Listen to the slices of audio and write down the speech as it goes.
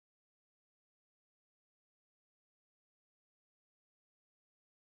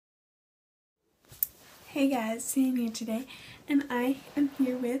Hey guys, Sam here today, and I am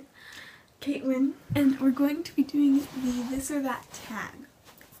here with Kaitlyn, and we're going to be doing the this or that tag.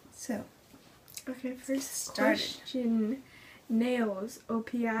 So, okay, first question, nails,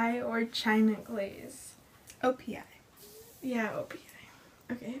 OPI or China glaze? OPI. Yeah,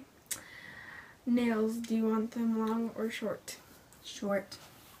 OPI. Okay. Nails, do you want them long or short? Short.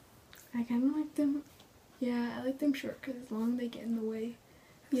 I kind of like them, yeah, I like them short because long they get in the way.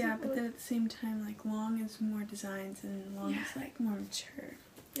 Yeah, but then at the same time, like, long is more designs and long is like more mature.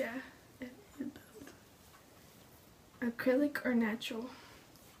 Yeah. And both. Acrylic or natural?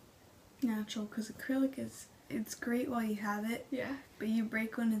 Natural, because acrylic it's great while you have it. Yeah. But you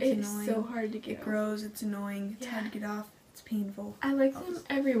break one, it's annoying. It's so hard to get off. It grows, it's annoying, it's hard to get off, it's painful. I like them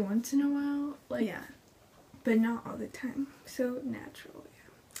every once in a while, like, yeah. But not all the time. So natural,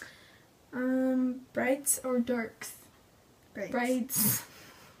 yeah. Brights or darks? Brights.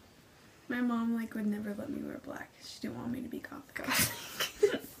 My mom would never let me wear black. She didn't want me to be gothic.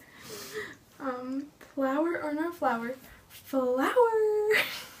 Flower or no flower? Flower.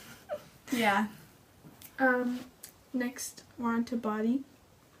 Yeah. Next we're on to body.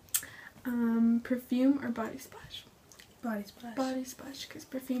 Perfume or body splash? Body splash. Body splash, because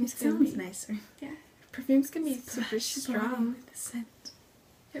perfumes sounds nicer. Yeah. Perfumes can be super strong. The scent.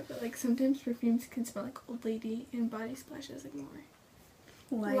 Yeah, but like sometimes perfumes can smell like old lady, and body splash is like more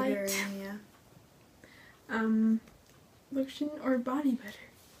lighter, light. Yeah. Lotion or body butter?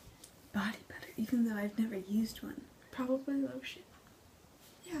 Body butter, even though I've never used one. Probably lotion.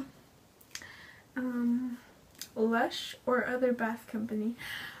 Yeah. Lush or other bath company?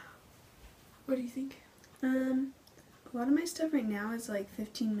 What do you think? A lot of my stuff right now is like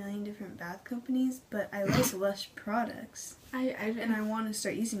 15 million different bath companies, but I like Lush products. And I want to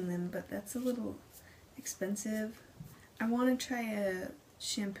start using them, but that's a little expensive. I want to try a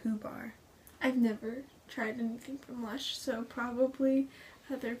shampoo bar. I've never tried anything from Lush, so probably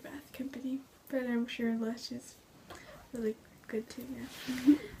other bath company, but I'm sure Lush is really good too,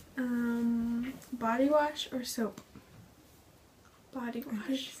 yeah. Body wash or soap? Body wash.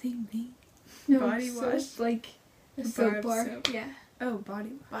 The same thing. No, body wash, like a soap bar. Soap. Yeah. Oh,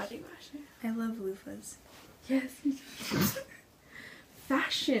 body wash. Body wash. Yeah. I love loofahs. Yes.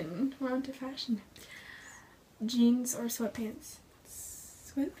 Fashion. We're on to fashion. Jeans or sweatpants?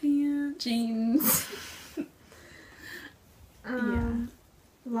 Sweatpants. Jeans. Yeah.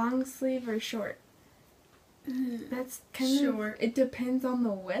 Long sleeve or short? That's kind short. It depends on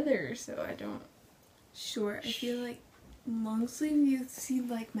the weather, so I don't. Short. I feel like long sleeve you see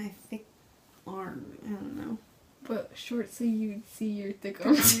like my thick arm. I don't know. But short sleeve you'd see your thick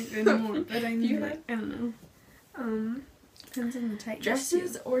arm even more. But I mean, like, I don't know. Depends on the type.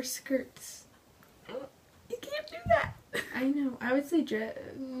 Dresses or skirts? You can't do that. I know. I would say dress.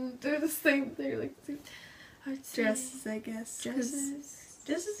 They're the same. They're like. I would say dresses, I guess.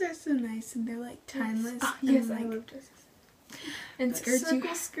 Dresses are so nice and they're like timeless. Oh, yes, I love dresses. And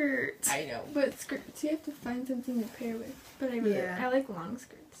skirts, skirts. I know, but skirts you have to find something to pair with. But I like long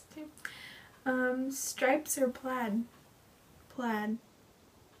skirts too. Stripes or plaid? Plaid.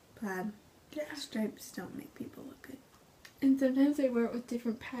 Plaid. Yeah. Stripes don't make people look good. And sometimes I wear it with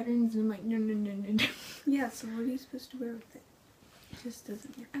different patterns, and I'm like, no. Yeah, so what are you supposed to wear with it? It just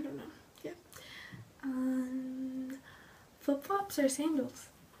doesn't work. I don't know. Yeah. Flip-flops or sandals?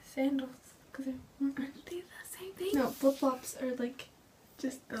 Sandals. Because aren't they the same thing? No, flip-flops are like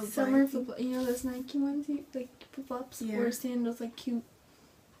just the summer flip-flops. You know those Nike ones? Like flip-flops? Yeah. Or sandals, like cute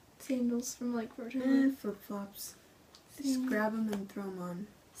sandals from like Virginia. Flip-flops. Just grab them and throw them on.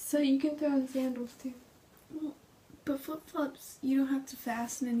 So you can throw in sandals too. Well, but flip-flops, you don't have to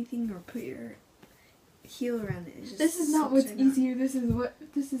fasten anything or put your heel around it. Just this is not what's easier. This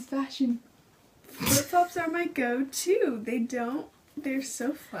is fashion. Flip-flops are my go-to. They're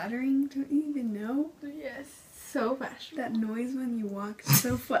so flattering. Don't you even know? Yes, so fashionable. That noise when you walk is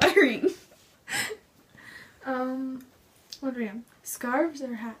so flattering. What are we on? Scarves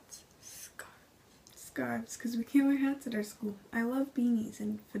or hats? Scarves, because we can't wear hats at our school. I love beanies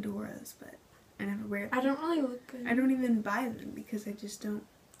and fedoras, but I never wear them. I don't really look good. I don't even buy them because I just don't.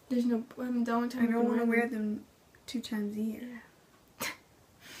 There's no. The only time I don't want to wear them 2 times a year. Yeah.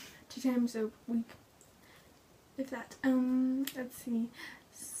 2 times a week. If that. Let's see.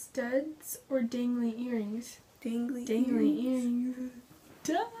 Studs or dangly earrings? Dangly earrings.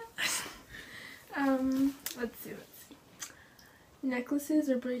 Duh. Let's see. Necklaces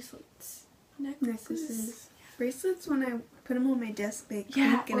or bracelets? Necklaces. Yeah. Bracelets, when I put them on my desk, they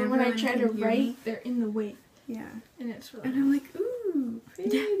yeah, click, or and when I try to write, me. they're in the way. Yeah. And it's really. And I'm like, ooh,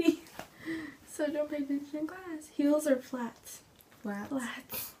 pretty. Yeah. So don't pay attention in class. Heels or flats?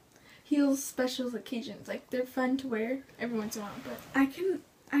 Flats. heels special occasions. Like, they're fun to wear every once in a while, but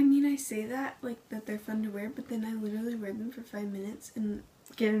I say that, like, that they're fun to wear, but then I literally wear them for 5 minutes and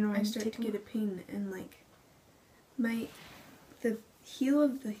get annoyed. I start to get a pain, and, like, the heel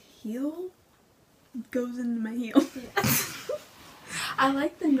of the heel goes into my heel. Yeah. I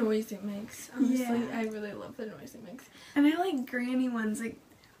like the noise it makes. Honestly, Yeah. I really love the noise it makes. And I like granny ones, like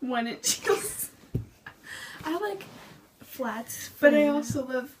 1-inch heels. I like flats. But I also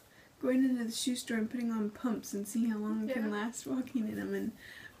love going into the shoe store and putting on pumps and seeing how long I can Yeah. last walking in them and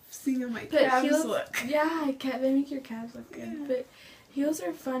seeing how my But calves heels, look. Yeah, they make your calves look good. Yeah. But heels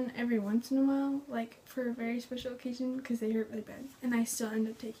are fun every once in a while, like for a very special occasion, because they hurt really bad, and I still end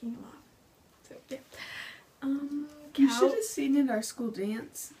up taking them off. So yeah. You should have seen at our school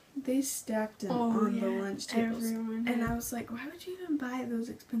dance. They stacked them on the lunch tables. And I was like, why would you even buy those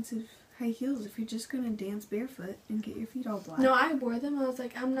expensive high heels if you're just going to dance barefoot and get your feet all black? No, I wore them. I was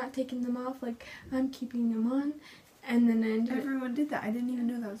like, I'm not taking them off. Like, I'm keeping them on. And then everyone did that. I didn't even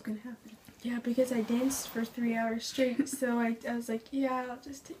know that was going to happen. Yeah, because I danced for 3 hours straight. So I was like, yeah, I'll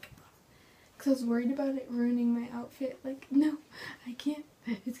just take them off. Because I was worried about it ruining my outfit. Like, no, I can't.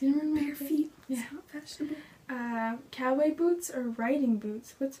 It's going to ruin my bare outfit. feet. Yeah. It's not fashionable. Cowboy boots or riding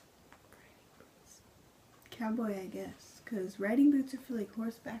boots? What's Cowboy, I guess. Because riding boots are for, like,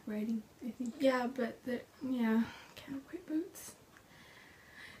 horseback riding, I think. Yeah, but cowboy boots.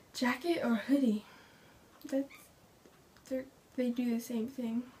 Jacket or hoodie? They do the same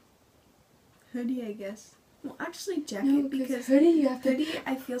thing. Hoodie, I guess. Well, actually, jacket, No, because hoodie you have to. hoodie,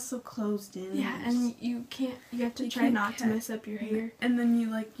 I feel so closed in. Yeah, and you have to try not to mess up your hair. And then you,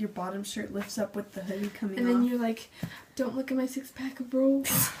 like, your bottom shirt lifts up with the hoodie coming off. And then you're like, don't look at my 6-pack of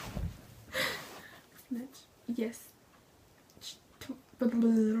rolls. Yes.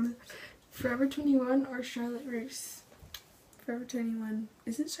 Forever 21 or Charlotte Russe? Forever 21.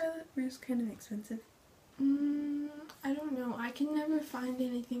 Isn't Charlotte Russe kind of expensive? I don't know. I can never find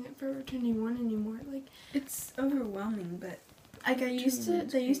anything at Forever 21 anymore. Like, it's overwhelming, but like they used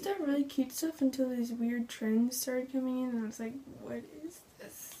to have really cute stuff until these weird trends started coming in, and I was like, what is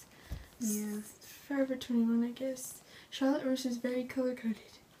this? Yeah. Forever 21, I guess. Charlotte Russe is very color coded.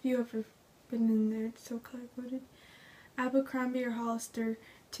 If you ever been in there, it's so color coded. Abercrombie or Hollister,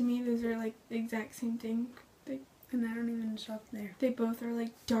 to me, those are like the exact same thing. And I don't even shop there. They both are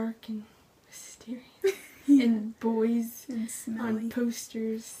like dark and mysterious. Yeah. And boys and smelly on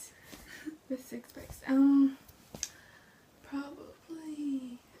posters with 6-packs.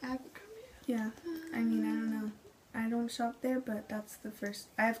 Probably Abercrombie. Yeah, I mean, I don't know. I don't shop there, but that's the first.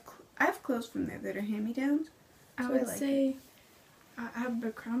 I have clothes from there that are hand-me-downs. I would say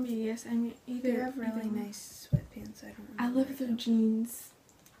Abercrombie. Yes, I mean either. They have really nice sweatpants. I love their jeans.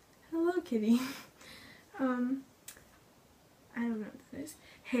 Hello, Kitty. I don't know what that is.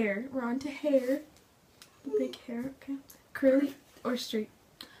 Hair. We're on to hair. Big hair. Okay. Curly or straight?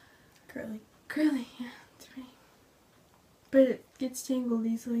 Curly. Curly. Yeah, that's right. But it gets tangled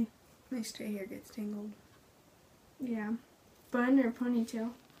easily. My straight hair gets tangled. Yeah. Bun or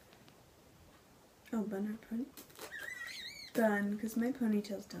ponytail? Oh, bun or pony? Bun, because my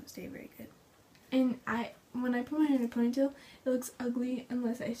ponytails don't stay very good. And when I put my hair in a ponytail, it looks ugly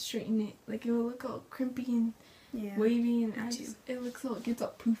unless I straighten it. Like, it will look all crimpy and wavy, and it looks all, it gets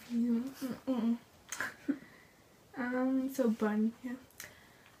all poofy. So bun, yeah.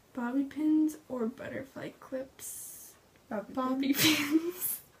 Bobby pins or butterfly clips? Bobby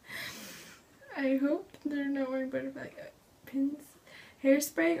pins. I hope they're not wearing butterfly pins.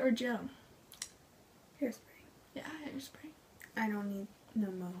 Hairspray or gel? Hairspray. Yeah, hairspray. I don't need no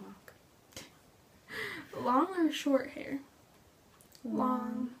mohawk. Long or short hair?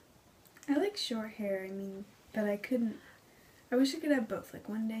 Long. I like short hair, I mean, but I wish I could have both, like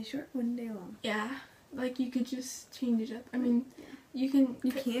one day short, one day long. Yeah, like you could just change it up. I mean, you could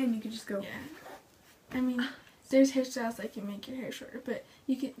just go. Yeah. I mean, there's hairstyles that can make your hair shorter, but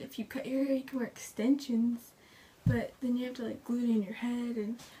if you cut your hair, you can wear extensions, but then you have to like glue it in your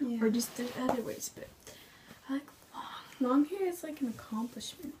head, or just there's other ways, but I like long. Long hair is like an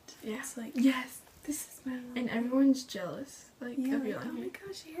accomplishment. Yeah. It's like, yes, this is my long and hair. everyone's jealous, like, of your long hair. Oh my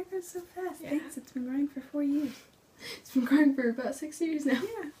gosh, your hair grows so fast. Yeah. Thanks, it's been growing for 4 years. It's been growing for about 6 years now.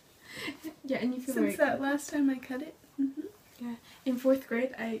 Yeah. Yeah, and you feel Since that last time I cut it. Yeah. In 4th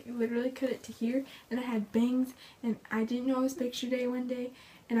grade, I literally cut it to here, and I had bangs, and I didn't know it was picture day one day,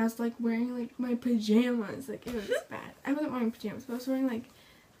 and I was like wearing like my pajamas. Like, it was bad. I wasn't wearing pajamas, but I was wearing like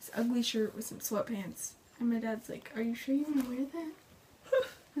this ugly shirt with some sweatpants. And my dad's like, "Are you sure you want to wear that?"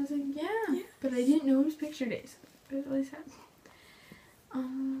 I was like, yeah. But I didn't know it was picture days. It was really sad.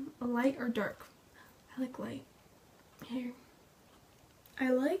 Light or dark? I like light hair.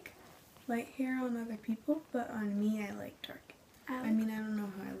 I like light hair on other people, but on me I like dark. I mean, I don't know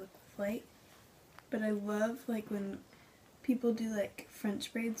how I look with light, but I love like when people do like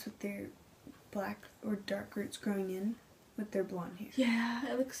French braids with their black or dark roots growing in with their blonde hair.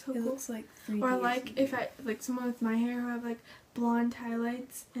 Yeah, it looks so cool. It looks like 3D. Or like if I like someone with my hair who have like blonde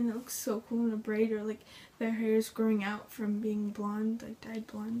highlights and it looks so cool in a braid, or like their hair is growing out from being blonde, like dyed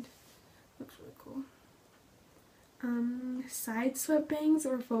blonde. Looks really cool. Side swept bangs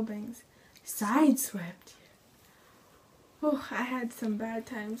or full bangs? Side swept. Oh, I had some bad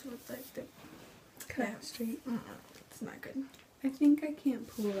times with like the Cut straight. It's not good. I think I can't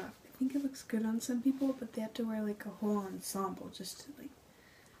pull it off. I think it looks good on some people, but they have to wear like a whole ensemble just to like.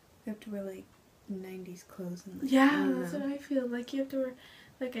 They have to wear like 90s clothes and like. Yeah, that's what I feel. Like you have to wear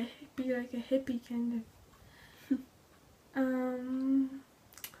like be like a hippie kind of.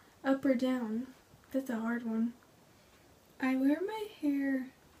 Up or down? That's a hard one. I wear my hair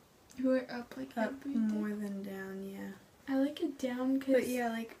You wear up like up more than down, yeah. I like it down because But yeah,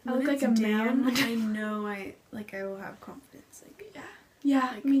 like I when look it's like a down, man. I know I will have confidence. Like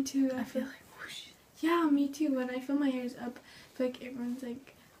yeah, like, me too. I feel like whoosh. Yeah, me too. When I feel my hair's up, I feel like everyone's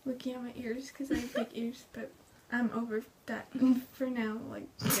like looking at my ears because I have big ears. But I'm over that for now. Like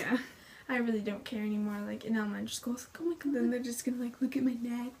Yeah. I really don't care anymore. Like in elementary school, it's like, oh my god. Then they're just gonna like look at my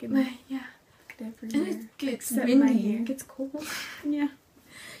neck and yeah. look at everywhere. And it gets except windy. my hair. It gets cold. Yeah.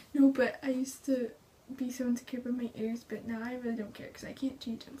 No, but I used to be so insecure about my ears, but now I really don't care because I can't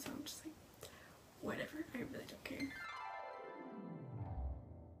change them. So I'm just like, whatever. I really don't care.